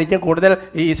അതായിരിക്കും കൂടുതൽ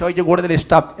ഈശോയ്ക്ക് കൂടുതൽ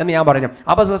ഇഷ്ടം എന്ന് ഞാൻ പറഞ്ഞു.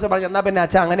 അപ്പോൾ സിസ്റ്റർ പറഞ്ഞു, എന്നാൽ പിന്നെ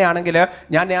അച്ഛൻ അങ്ങനെയാണെങ്കിൽ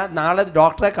ഞാൻ നാളെ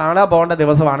ഡോക്ടറെ കാണാൻ പോകേണ്ട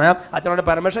ദിവസമാണ്, അച്ഛനോട്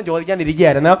പെർമിഷൻ ചോദിക്കാൻ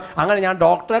ഇരിക്കുകയായിരുന്നു. അങ്ങനെ ഞാൻ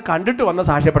ഡോക്ടറെ കണ്ടിട്ട് വന്ന്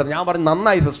സാക്ഷ്യപ്പെടുന്നു. ഞാൻ പറഞ്ഞു,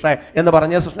 നന്നായി സിസ്റ്ററെ എന്ന്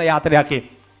പറഞ്ഞ് സിസ്റ്ററെ യാത്രയാക്കി.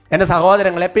 എൻ്റെ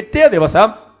സഹോദരങ്ങളെ, പിറ്റേ ദിവസം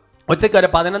ഉച്ചയ്ക്ക്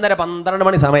ഒരു 11:30-12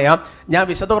 മണി സമയം ഞാൻ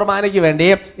വിശുദ്ധ കുർബാനയ്ക്ക് വേണ്ടി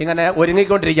ഇങ്ങനെ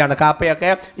ഒരുങ്ങിക്കൊണ്ടിരിക്കുകയാണ്.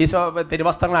 കാപ്പയൊക്കെ ഈശോ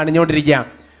തിരുവസ്ത്രങ്ങൾ അണിഞ്ഞുകൊണ്ടിരിക്കുകയാണ്.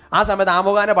 ആ സമയത്ത്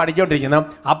ആമുഖാനെ പഠിച്ചുകൊണ്ടിരിക്കുന്നു.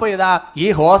 അപ്പോൾ ഇതാ ഈ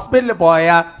ഹോസ്പിറ്റലിൽ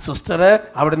പോയ സിസ്റ്റർ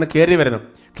അവിടെ നിന്ന് കയറി വരുന്നു.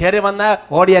 കയറി വന്ന്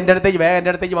ഓടി എൻ്റെ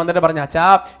അടുത്തേക്ക് വന്നിട്ട് പറഞ്ഞു, അച്ഛാ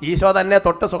ഈശോ തന്നെ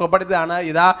തൊട്ട് സുഖപ്പെടുത്തിയതാണ്,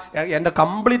 ഇതാ എൻ്റെ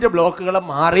കംപ്ലീറ്റ് ബ്ലോക്കുകൾ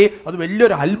മാറി, അത്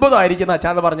വലിയൊരു അത്ഭുതമായിരിക്കുന്നു അച്ഛാ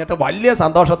എന്ന് പറഞ്ഞിട്ട് വലിയ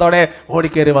സന്തോഷത്തോടെ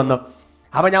ഓടിക്കയറി വന്നു.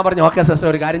 അപ്പോൾ ഞാൻ പറഞ്ഞു, ഓക്കെ സിസ്റ്റർ,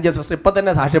 ഒരു കാര്യം ചെയ്യും സിസ്റ്റർ, ഇപ്പം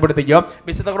തന്നെ സാക്ഷ്യപ്പെടുത്തിക്കോ.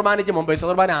 വിശുദ്ധ കുർബാനയ്ക്ക് മുമ്പ്, വിശുദ്ധ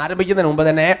കുർബാന ആരംഭിക്കുന്നതിന് മുമ്പ്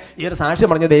തന്നെ ഈ ഒരു സാക്ഷ്യം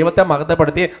പറഞ്ഞ് ദൈവത്തെ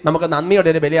മഹത്വപ്പെടുത്തി നമുക്ക് നന്ദിയുടെ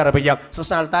ഒരു ബലി അർപ്പിക്കാം.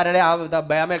 സിസ്റ്റർ ആൾക്കാരുടെ ആ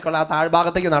ബേമയൊക്കെയുള്ള ആ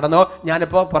താഴ്ഭാഗത്തേക്ക് നടന്നു,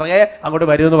 ഞാനിപ്പോൾ പുറകെ അങ്ങോട്ട്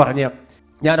വരുമെന്ന് പറഞ്ഞു.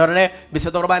 ഞാൻ ഉടനെ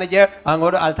വിശുദ്ധ കുർബാനയ്ക്ക്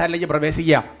അങ്ങോട്ട് ആൾക്കാരിലേക്ക്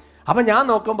പ്രവേശിക്കുക. അപ്പം ഞാൻ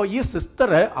നോക്കുമ്പോൾ ഈ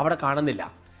സിസ്റ്റർ അവിടെ കാണുന്നില്ല.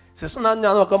 സിസ്റ്റർ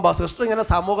ഞാൻ നോക്കുമ്പോൾ സിസ്റ്റർ ഇങ്ങനെ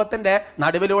സമൂഹത്തിൻ്റെ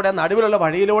നടുവിലുള്ള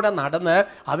വഴിയിലൂടെ നടന്ന്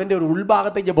അവൻ്റെ ഒരു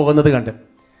ഉൾഭാഗത്തേക്ക് പോകുന്നത് കണ്ട്.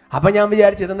 അപ്പം ഞാൻ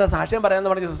വിചാരിച്ചു, ഇതെന്താ സാക്ഷ്യം പറയാമെന്ന്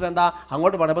പറഞ്ഞ സിസ്റ്റർ എന്താ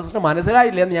അങ്ങോട്ട് പോകണം. അപ്പോൾ സിസ്റ്റർ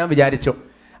മനസ്സിലായില്ലെന്ന് ഞാൻ വിചാരിച്ചു.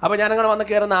 അപ്പോൾ ഞാനങ്ങനെ വന്ന്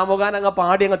കയറുന്ന ആമുഖാൻ അങ്ങ്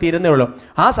പാടി അങ്ങ് തീരുന്നേ ഉള്ളൂ.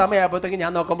 ആ സമയമായപ്പോഴത്തേക്ക്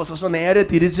ഞാൻ നോക്കുമ്പോൾ സിസ്റ്റർ നേരെ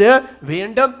തിരിച്ച്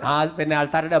വീണ്ടും പിന്നെ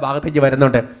ആൾക്കാരുടെ ഭാഗത്തേക്ക്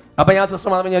വരുന്നുണ്ട്. അപ്പോൾ ഞാൻ സിസ്റ്റർ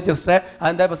മാത്രം ഞാൻ സിസ്റ്ററെ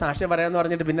അതെന്താ ഇപ്പോൾ സാക്ഷ്യം പറയാമെന്ന്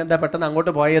പറഞ്ഞിട്ട് പിന്നെ എന്താ പെട്ടെന്ന്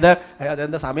അങ്ങോട്ട് പോയത്,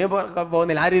 അതെന്താ സമയം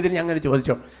പോകുന്നില്ല, ആ രീതിയിൽ ഞാൻ അങ്ങനെ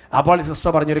ചോദിച്ചു. അപ്പോൾ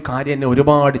സിസ്റ്റർ പറഞ്ഞൊരു കാര്യം എന്നെ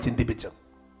ഒരുപാട് ചിന്തിപ്പിച്ചു.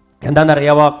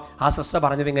 എന്താണെന്നറിയാമോ? ആ സിസ്റ്റർ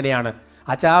പറഞ്ഞത് ഇങ്ങനെയാണ്,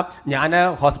 അച്ഛാ ഞാൻ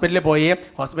ഹോസ്പിറ്റലിൽ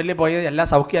പോയി എല്ലാ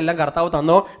സൗഖ്യം എല്ലാം കർത്താവ്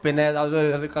തന്നു, പിന്നെ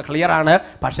അത് ക്ലിയറാണ്.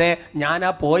 പക്ഷേ ഞാൻ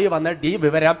പോയി വന്നിട്ട് ഈ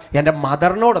വിവരം എൻ്റെ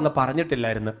മദറിനോടൊന്ന്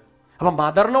പറഞ്ഞിട്ടില്ലായിരുന്നു. അപ്പം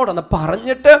മദറിനോടൊന്ന്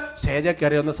പറഞ്ഞിട്ട് സ്റ്റേജിൽ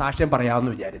കയറി ഒന്ന് സാക്ഷ്യം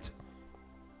പറയാമെന്ന് വിചാരിച്ചു.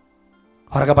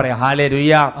 ഉറക്കെ പറയാം,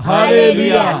 ഹല്ലേലൂയ.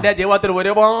 എൻ്റെ ജീവിതത്തിൽ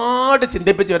ഒരുപാട്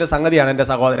ചിന്തിപ്പിച്ച ഒരു സംഗതിയാണ് എൻ്റെ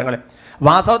സഹോദരങ്ങളെ.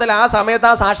 വാസ്തവത്തിൽ ആ സമയത്ത്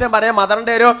ആ സാക്ഷ്യം പറയാൻ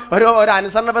മദറിൻ്റെ ഒരു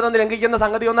അനുസരണബന്ധം ലംഘിക്കുന്ന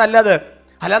സംഗതിയൊന്നും അല്ലത്.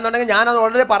 അല്ലാന്നുണ്ടെങ്കിൽ ഞാനത്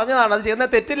ഓൾറെഡി പറഞ്ഞതാണ്, അത്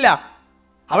ചെയ്യുന്നത് തെറ്റില്ല.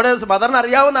 അവിടെ മദറിന്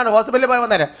അറിയാവുന്നതാണ്, ഹോസ്പിറ്റലിൽ പോയി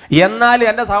വന്നേരം. എന്നാൽ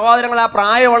എൻ്റെ സഹോദരങ്ങൾ ആ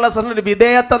പ്രായമുള്ള സിസ്റ്ററിൻ്റെ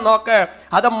വിധേയത്വം നോക്ക്.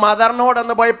 അത്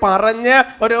മദറിനോടൊന്ന് പോയി പറഞ്ഞ്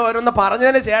ഒന്ന്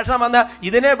പറഞ്ഞതിന് ശേഷം വന്ന്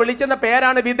ഇതിനെ വിളിക്കുന്ന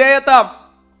പേരാണ് വിധേയത്വം.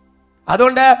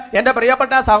 അതുകൊണ്ട് എൻ്റെ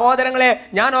പ്രിയപ്പെട്ട സഹോദരങ്ങളെ,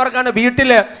 ഞാൻ ഓർക്കാണ്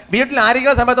വീട്ടിൽ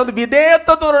ആയിരിക്കുന്ന സമയത്ത് ഒന്ന്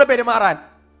വിധേയത്വത്തോടെ പെരുമാറാൻ.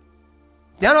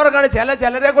 ഞാൻ ഓർക്കാണ്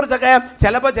ചിലരെ കുറിച്ചൊക്കെ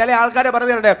ചിലപ്പോൾ ചില ആൾക്കാരെ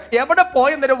പറഞ്ഞിട്ടുണ്ട്, എവിടെ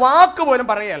പോയി എന്നൊരു വാക്ക് പോലും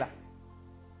പറയല,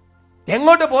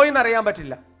 എങ്ങോട്ട് പോയി എന്നറിയാൻ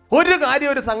പറ്റില്ല, ഒരു കാര്യം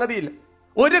ഒരു സംഗതിയില്ല,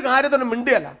 ഒരു കാര്യത്തിനും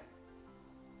മിണ്ടുകയല്ല.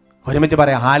 ഒരുമിച്ച്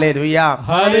പറയാം, ഹല്ലേലൂയ.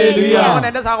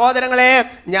 എൻ്റെ സഹോദരങ്ങളെ,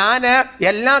 ഞാൻ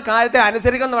എല്ലാ കാര്യത്തെ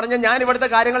അനുസരിക്കണം പറഞ്ഞാൽ ഞാൻ ഇവിടുത്തെ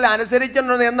കാര്യങ്ങളിൽ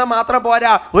അനുസരിക്കുന്നു എന്ന് മാത്രം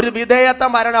പോരാ, ഒരു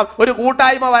വിധേയത്വം വരണം, ഒരു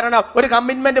കൂട്ടായ്മ വരണം, ഒരു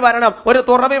കമ്മിറ്റ്മെന്റ് വരണം, ഒരു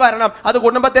തുറവി വരണം. അത്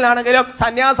കുടുംബത്തിലാണെങ്കിലും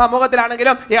സന്യാസ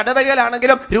സമൂഹത്തിലാണെങ്കിലും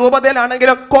ഇടവകയിലാണെങ്കിലും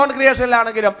രൂപതയിലാണെങ്കിലും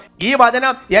കോൺക്രിയേഷനിലാണെങ്കിലും ഈ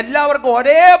വചനം എല്ലാവർക്കും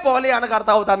ഒരേപോലെയാണ്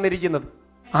കർത്താവ് തന്നിരിക്കുന്നത്.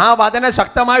 ആ വചനം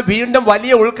ശക്തമായി വീണ്ടും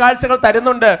വലിയ ഉൾക്കാഴ്ചകൾ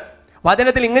തരുന്നുണ്ട്.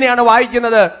 വചനത്തിൽ ഇങ്ങനെയാണ്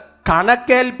വായിക്കുന്നത്,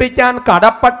 കണക്കേൽപ്പിക്കാൻ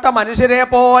കടപ്പെട്ട മനുഷ്യരെ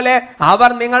പോലെ അവർ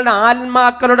നിങ്ങളുടെ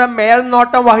ആത്മാക്കളുടെ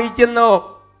മേൽനോട്ടം വഹിക്കുന്നു.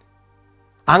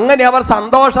 അങ്ങനെ അവർ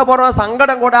സന്തോഷപൂർവ്വം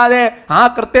സങ്കടം കൂടാതെ ആ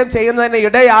കൃത്യം ചെയ്യുന്നതിന്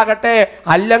ഇടയാകട്ടെ,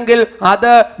 അല്ലെങ്കിൽ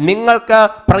അത് നിങ്ങൾക്ക്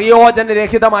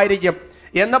പ്രയോജനരഹിതമായിരിക്കും.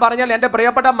 എന്ന് പറഞ്ഞാൽ എൻ്റെ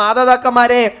പ്രിയപ്പെട്ട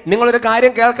മാതാപിതാക്കന്മാരെ, നിങ്ങളൊരു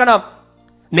കാര്യം കേൾക്കണം.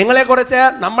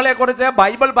 നമ്മളെക്കുറിച്ച്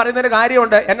ബൈബിൾ പറയുന്നൊരു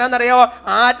കാര്യമുണ്ട്. എന്നാന്നറിയോ?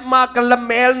 ആത്മാക്കളുടെ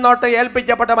മേൽനോട്ടം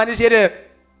ഏൽപ്പിക്കപ്പെട്ട മനുഷ്യര്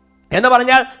എന്ന്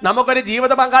പറഞ്ഞാൽ നമുക്കൊരു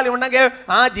ജീവിത പങ്കാളി ഉണ്ടെങ്കിൽ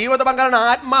ആ ജീവിത പങ്കാളിയുടെ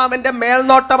ആത്മാവിന്റെ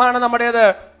മേൽനോട്ടമാണ് നമ്മുടേത്.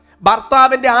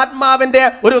 ഭർത്താവിന്റെ ആത്മാവിന്റെ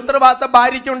ഒരു ഉത്തരവാദിത്തം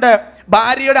ഭാര്യയ്ക്കുണ്ട്,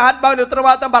 ഭാര്യയുടെ ആത്മാവിന്റെ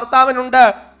ഉത്തരവാദിത്തം ഭർത്താവിനുണ്ട്,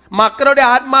 മക്കളുടെ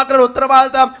ആത്മാക്കളുടെ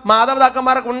ഉത്തരവാദിത്തം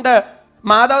മാതാപിതാക്കന്മാർക്കുണ്ട്,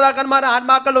 മാതാപിതാക്കന്മാരുടെ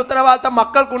ആത്മാക്കളുടെ ഉത്തരവാദിത്തം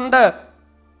മക്കൾക്കുണ്ട്.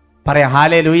 പറയാ,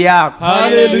 hallelujah,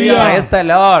 praise the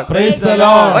lord, praise the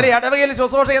Lord. ഒരു ഇടവകയിൽ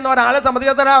ശുശ്രൂഷ ചെയ്യുന്ന ഒരാളെ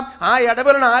സംബന്ധിച്ചിടത്തോളം ആ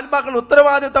ഇടവകയിലുള്ള ആത്മാക്കളുടെ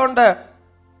ഉത്തരവാദിത്തം ഉണ്ട്.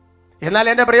 എന്നാൽ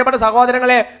എൻ്റെ പ്രിയപ്പെട്ട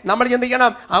സഹോദരങ്ങളെ, നമ്മൾ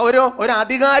ചിന്തിക്കണം, ഒരു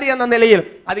അധികാരി എന്ന നിലയിൽ,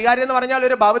 അധികാരി എന്ന് പറഞ്ഞാൽ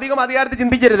ഒരു ഭൗതിക അധികാരത്തെ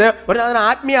ചിന്തിക്കരുത്, ഒരു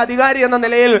ആത്മീയ അധികാരി എന്ന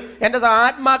നിലയിൽ എൻ്റെ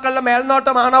ആത്മാക്കളുടെ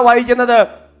മേൽനോട്ടമാണോ വഹിക്കുന്നത്?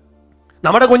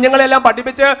 നമ്മുടെ കുഞ്ഞുങ്ങളെല്ലാം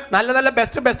പഠിപ്പിച്ച് നല്ല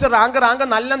ബെസ്റ്റ് റാങ്ക്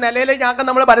നല്ല നിലയിലേക്ക് ആക്കാൻ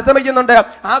നമ്മൾ പരിശ്രമിക്കുന്നുണ്ട്.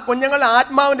 ആ കുഞ്ഞുങ്ങളുടെ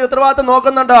ആത്മാവിന്റെ ഉത്തരവാദിത്വം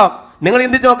നോക്കുന്നുണ്ടോ? നിങ്ങൾ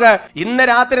ചിന്തിച്ച് നോക്ക്, ഇന്ന്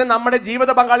രാത്രി നമ്മുടെ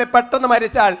ജീവിത പങ്കാളി പെട്ടെന്ന്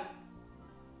മരിച്ചാൽ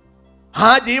ആ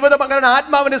ജീവിത പങ്കാളിയുടെ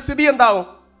ആത്മാവിന്റെ സ്ഥിതി എന്താവും?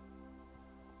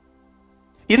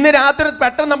 ഇന്ന് രാത്രി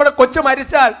പെട്ടെന്ന് നമ്മുടെ കൊച്ചു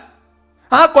മരിച്ചാൽ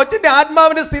ആ കൊച്ചിന്റെ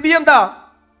ആത്മാവിന്റെ സ്ഥിതി എന്താ?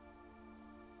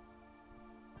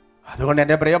 അതുകൊണ്ട്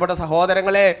എൻ്റെ പ്രിയപ്പെട്ട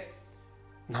സഹോദരങ്ങളെ,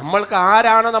 നമ്മൾക്ക്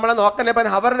ആരാണ് നമ്മളെ നോക്കുന്നത്?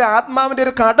 അവരുടെ ആത്മാവിന്റെ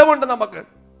ഒരു കടമുണ്ട് നമുക്ക്.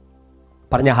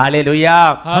 പറഞ്ഞ ഹല്ലേലൂയ,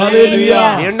 ഹല്ലേലൂയ.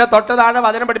 വീണ്ടും തൊട്ടതാണ്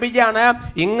വചനം പഠിപ്പിക്കുകയാണ്,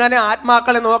 ഇങ്ങനെ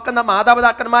ആത്മാക്കളെ നോക്കുന്ന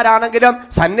മാതാപിതാക്കന്മാരാണെങ്കിലും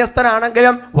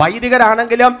സന്യസ്തരാണെങ്കിലും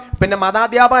വൈദികരാണെങ്കിലും പിന്നെ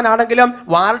മതാധ്യാപകനാണെങ്കിലും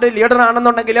വാർഡ് ലീഡർ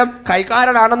ആണെന്നുണ്ടെങ്കിലും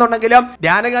കൈക്കാരനാണെന്നുണ്ടെങ്കിലും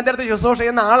ധ്യാന കേന്ദ്രത്തിൽ ശുശ്രൂഷ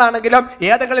ചെയ്യുന്ന ആളാണെങ്കിലും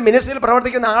ഏതെങ്കിലും മിനിസ്ട്രിയിൽ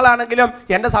പ്രവർത്തിക്കുന്ന ആളാണെങ്കിലും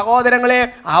എൻ്റെ സഹോദരങ്ങളെ,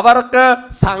 അവർക്ക്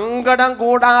സങ്കടം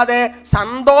കൂടാതെ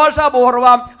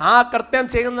സന്തോഷപൂർവം ആ കൃത്യം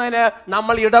ചെയ്യുന്നതിന്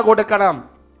നമ്മൾ ഇട കൊടുക്കണം.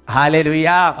 Hallelujah.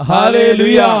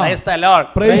 Hallelujah. Praise the Lord.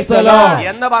 Praise the Lord.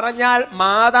 എന്ന് പറഞ്ഞാൽ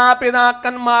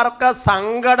മാതാപിതാക്കന്മാർക്ക്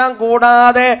സങ്കടം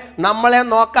കൂടാതെ നമ്മളെ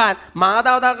നോക്കാൻ,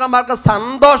 മാതാപിതാക്കന്മാർക്ക്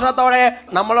സന്തോഷത്തോടെ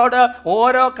നമ്മളോട്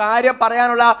ഓരോ കാര്യം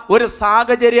പറയാനുള്ള ഒരു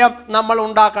സാഹചര്യം നമ്മൾ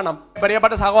ഉണ്ടാക്കണം.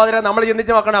 പ്രിയപ്പെട്ട സഹോദരൻ, നമ്മൾ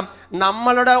ചിന്തിച്ച് നോക്കണം,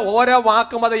 നമ്മളുടെ ഓരോ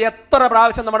വാക്കും അത് എത്ര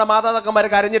പ്രാവശ്യം നമ്മുടെ മാതാപിതാക്കന്മാർ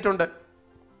കരഞ്ഞിട്ടുണ്ട്.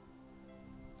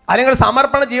 അല്ലെങ്കിൽ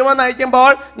സമർപ്പണ ജീവൻ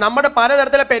നയിക്കുമ്പോൾ നമ്മുടെ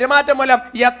പലതരത്തിലെ പെരുമാറ്റം മൂലം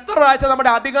എത്ര പ്രാവശ്യം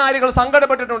നമ്മുടെ അധികാരികൾ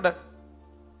സങ്കടപ്പെട്ടിട്ടുണ്ട്.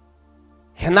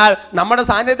 എന്നാൽ നമ്മുടെ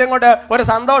സാന്നിധ്യം കൊണ്ട് ഒരു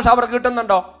സന്തോഷം അവർക്ക്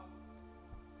കിട്ടുന്നുണ്ടോ?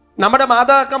 നമ്മുടെ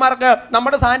മാതാപിതാക്കന്മാർക്ക്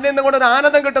നമ്മുടെ സാന്നിധ്യം കൊണ്ട് ഒരു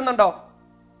ആനന്ദം കിട്ടുന്നുണ്ടോ?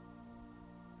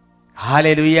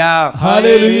 ഹല്ലേലൂയ.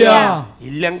 ഹല്ലേലൂയ.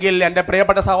 ഇല്ലെങ്കിൽ എൻ്റെ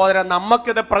പ്രിയപ്പെട്ട സഹോദരൻ,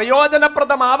 നമുക്കിത്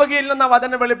പ്രയോജനപ്രദമാവുകയില്ലെന്ന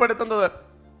വചനം വെളിപ്പെടുത്തുന്നത്.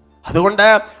 അതുകൊണ്ട്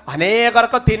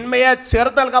അനേകർക്ക് തിന്മയെ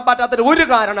ചേർത്ത് നിൽക്കാൻ പറ്റാത്തൊരു ഒരു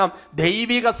കാരണം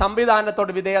ദൈവിക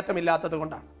സംവിധാനത്തോട് വിധേയത്വമില്ലാത്തത്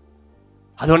കൊണ്ടാണ്.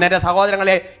 അതുകൊണ്ട് എൻ്റെ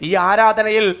സഹോദരങ്ങളെ, ഈ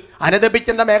ആരാധനയിൽ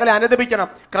അനുദപിക്കേണ്ട മേഖല അനുദപിക്കണം,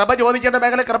 കൃപ ചോദിക്കേണ്ട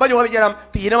മേഖല കൃപ ചോദിക്കണം,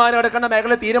 തീരുമാനം എടുക്കേണ്ട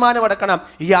മേഖല തീരുമാനം എടുക്കണം.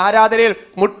 ഈ ആരാധനയിൽ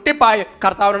മുട്ടിപ്പായി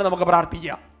കർത്താവിനോട് നമുക്ക്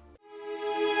പ്രാർത്ഥിക്കാം.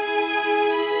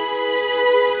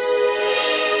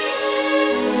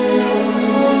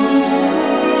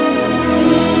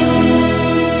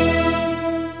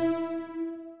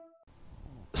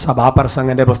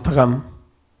 സഭാപ്രസംഗന്റെ പുസ്തകം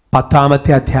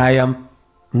 10-ാമത്തെ അധ്യായം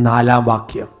 4-ാം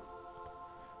വാക്യം.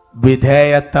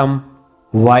 വിധേയത്വം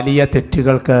വലിയ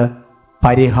തെറ്റുകൾക്ക്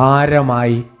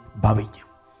പരിഹാരമായി ഭവിക്കും.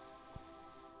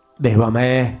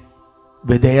 ദൈവമേ,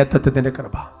 വിധേയത്വത്തിൻ്റെ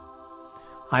കൃപ,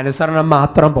 അനുസരണം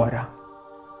മാത്രം പോരാ,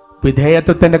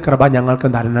 വിധേയത്വത്തിൻ്റെ കൃപ ഞങ്ങൾക്ക്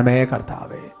തരണമേ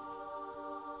കർത്താവേ.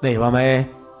 ദൈവമേ,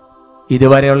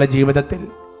 ഇതുവരെയുള്ള ജീവിതത്തിൽ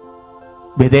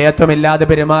വിധേയത്വമില്ലാതെ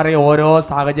പെരുമാറിയ ഓരോ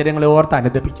സാഹചര്യങ്ങളെ ഓർത്ത്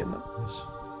അനുദപിക്കുന്നു.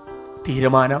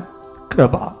 തീരുമാനം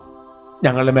കൃപ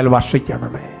ഞങ്ങളുടെ മേൽ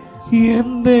വർഷിക്കണമേ.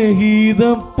 എന്റെ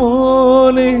ഹിതം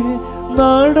പോലെ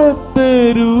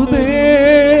നടത്തരുതേ,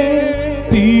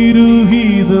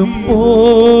 തിരുഹിതം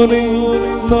പോലെ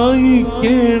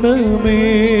നയിക്കണമേ.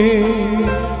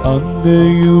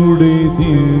 അങ്ങയുടെ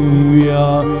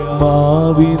ദിവ്യാത്മാവിനാൽ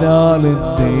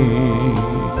എന്നെ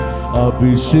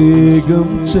അഭിഷേകം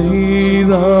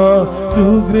ചെയ്തനുഗ്രഹിക്കണേ.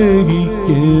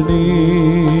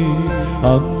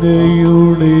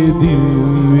 അങ്ങയുടെ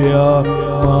ദിവ്യാത്മാവിനാൽ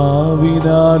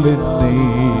എന്നെ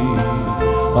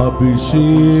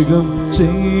അഭിഷേകം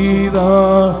ചെയ്തനുഗ്രഹിക്കണേ.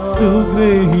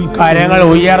 കരങ്ങൾ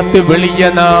ഉയർത്തി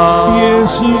വിളിക്കുന്ന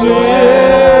യേശുവേ,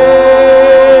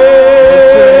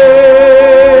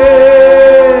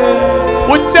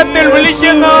 ഉച്ചത്തിൽ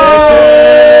വിളിക്കുന്ന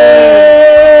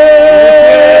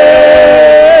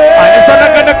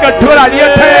അനുസരണത്തിന്റെ കെട്ടുകൾ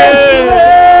അഴിയട്ടെ,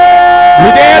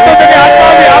 വിധേയത്വത്തിന്റെ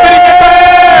ആത്മാവ് വ്യാപരിക്കട്ടെ,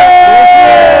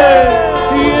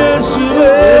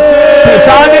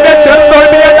 പിശാചിന്റെ